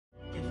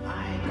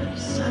could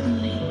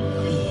suddenly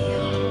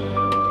feel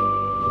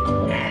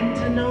and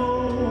to know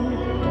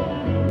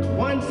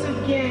once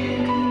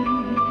again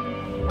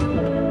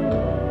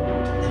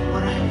that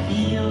what I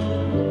feel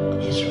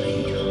is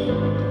real.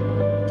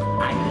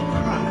 I could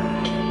cry,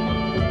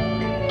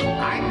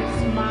 I could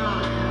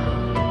smile,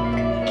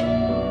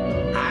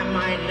 I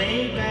might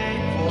lay back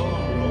for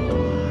a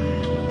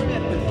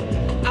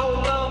while. Out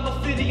loud my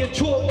city and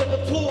chalk with the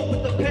talk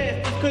with the past,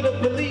 just couldn't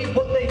believe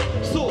what they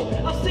saw.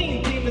 I've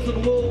seen demons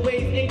on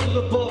wallways, angels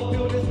above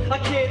buildings. I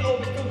can't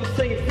always feel the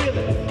same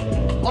feelings.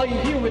 Are you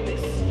hearing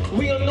this?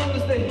 We are known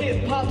as the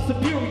hip-hop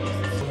superiors.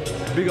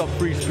 Big up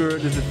Free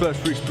Spirit, this is the first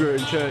Free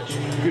Spirit in church.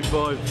 Good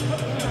vibe.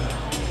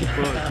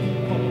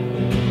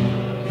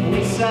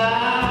 We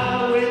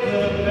sigh with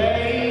the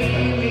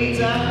babies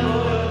and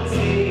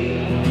royalty.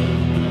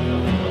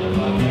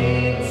 I'm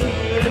into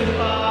the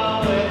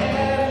bar where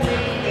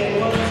everything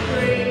was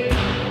free.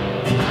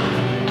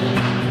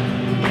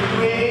 You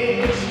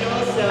wish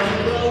yourself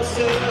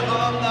closer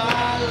on the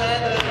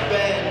leather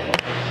bed.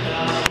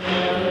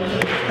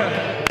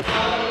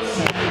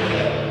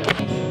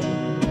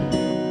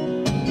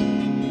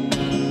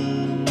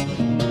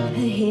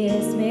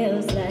 Here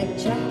smells like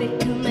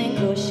tropical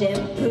mango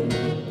shampoo.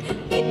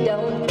 You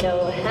don't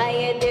know how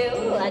you do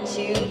what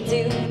you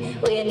do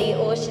when the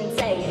ocean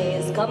tide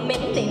is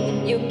coming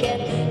in. You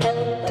can't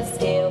help but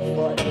stare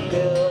for the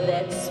girl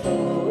that's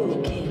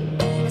smoking.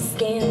 Her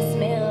skin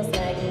smells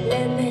like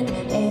lemon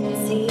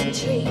and tea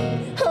tree.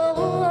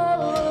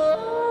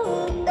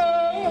 Oh,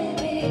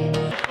 baby.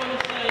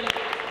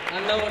 I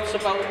know it's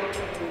about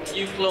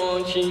youth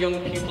launch and young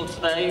people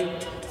today,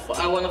 but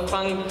I want to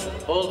thank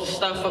all the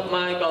staff at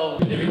MyGo.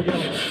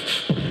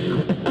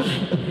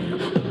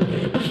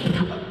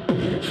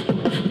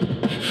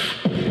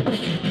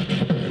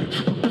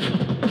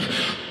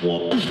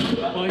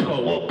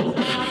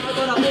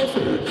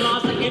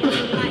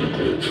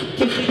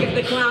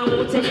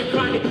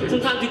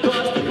 Sometimes you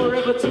gotta stay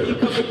forever till you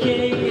come a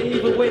king, and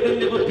either way they'll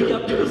never be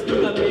up to this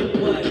thing I made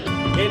blood.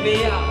 Hit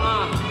me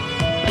out,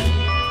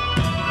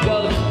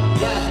 Well,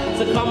 yeah,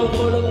 so come and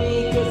follow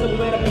me, cause I'm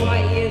where the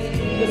party is.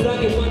 Cause I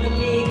ain't wanna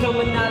be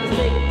coming out the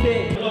same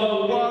thing.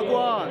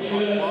 Wagwan!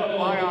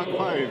 Buy our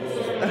clothes.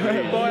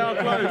 Buy our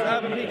clothes,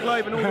 Urban Peak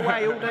Clothing all the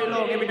way, all day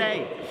long, every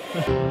day.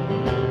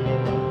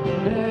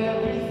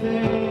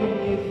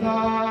 Everything you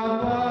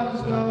thought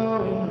was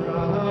going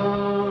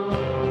wrong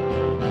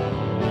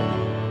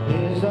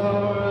is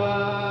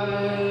alright,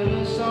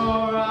 it's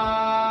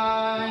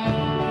alright.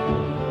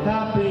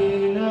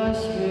 Happiness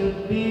could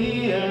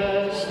be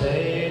a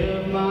state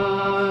of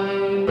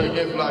mind. I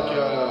give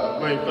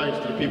main thanks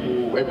to the people,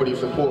 everybody who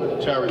supported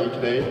the charity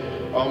today. Do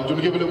you want to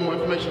give a little more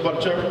information about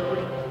the charity?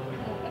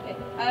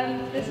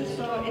 This is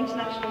for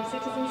International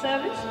Citizen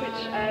Service,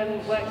 which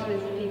works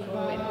with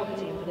people in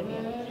poverty in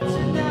Bolivia.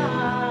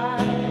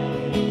 Tonight,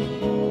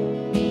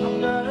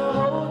 I'm gonna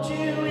hold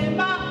you in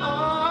my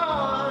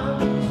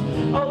arms,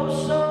 oh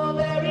so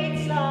very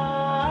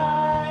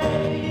tight.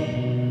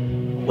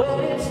 When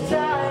it's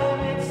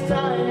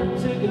time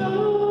to go.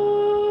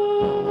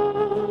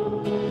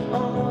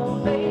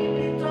 Oh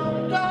baby,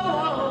 don't go.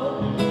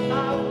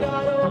 I've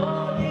got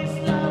all this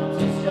love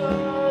to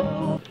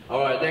show.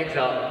 Alright, next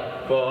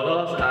up, for our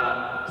last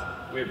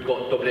act, we've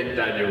got Dominic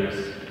Daniels.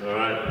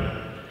 Alright?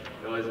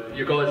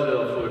 You guys are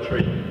up for a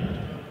treat.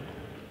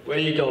 Where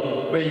you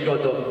Dom? Where you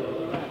got Dom?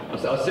 I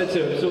said to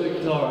him, sort the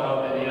guitar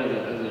out and he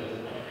hasn't.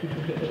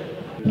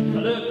 I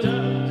looked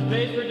up to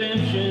face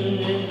redemption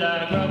and I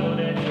groveled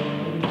at you.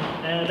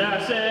 And I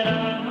said,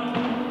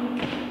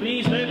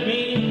 please let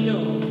me go.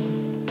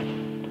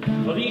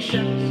 For these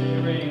shadows they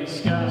ring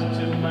skies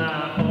into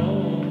my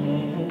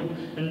home.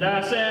 And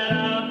I said,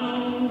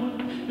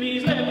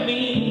 please let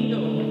me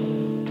go.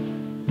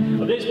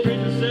 For this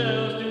prison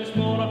cell's too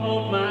small to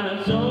hold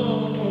my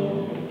soul.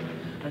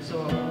 And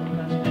so I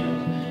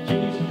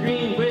chase a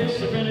dream with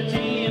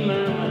serenity in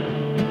my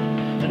mind.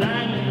 And I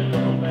never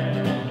gone back,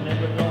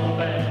 never gone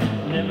back,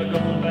 never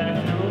gone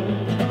back, no.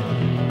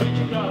 But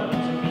you got to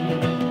me,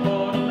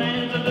 for the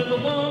lands of the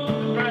one with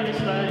the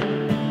brightest light.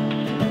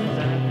 As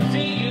I can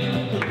see you,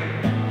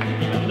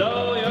 even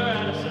though you're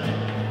out of sight.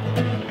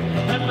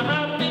 As my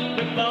heartbeat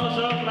that falls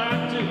off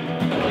like two.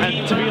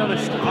 And to be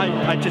honest,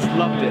 I just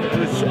loved it.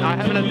 I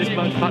haven't had this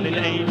much fun in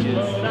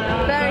ages.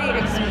 Very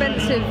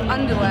expensive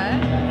underwear.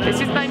 It's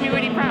just made me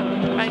really proud.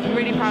 Made me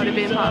really proud of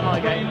being part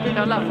of MyGo.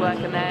 I love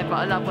working there, but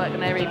I love working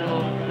there even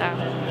more now.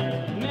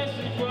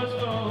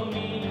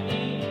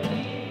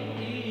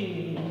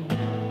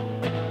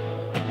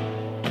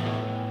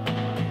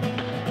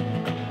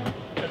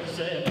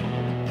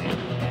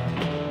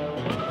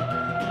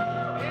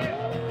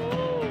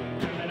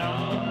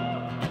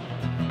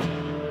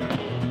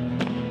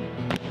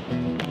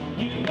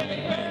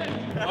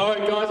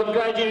 Alright guys, I'm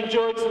glad you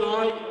enjoyed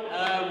tonight.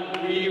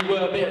 We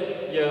were a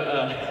bit,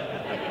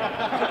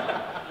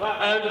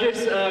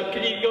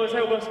 can you guys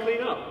help us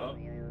clean up?